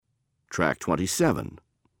Track 27.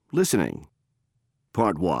 Listening.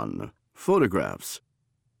 Part 1. Photographs.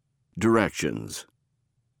 Directions.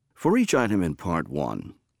 For each item in Part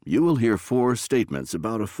 1, you will hear 4 statements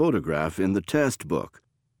about a photograph in the test book.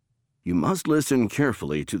 You must listen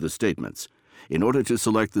carefully to the statements in order to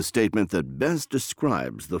select the statement that best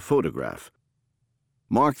describes the photograph.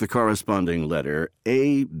 Mark the corresponding letter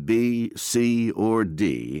A, B, C, or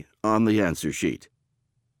D on the answer sheet.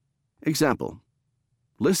 Example.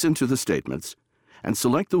 Listen to the statements and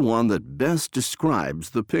select the one that best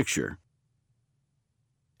describes the picture.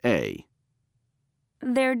 A.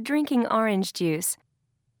 They're drinking orange juice.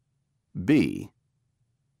 B.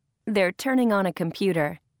 They're turning on a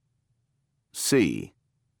computer. C.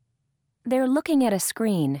 They're looking at a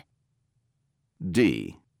screen.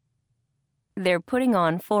 D. They're putting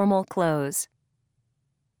on formal clothes.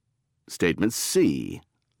 Statement C.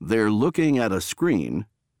 They're looking at a screen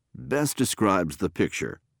best describes the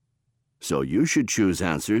picture. So you should choose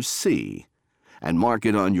answer C and mark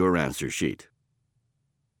it on your answer sheet.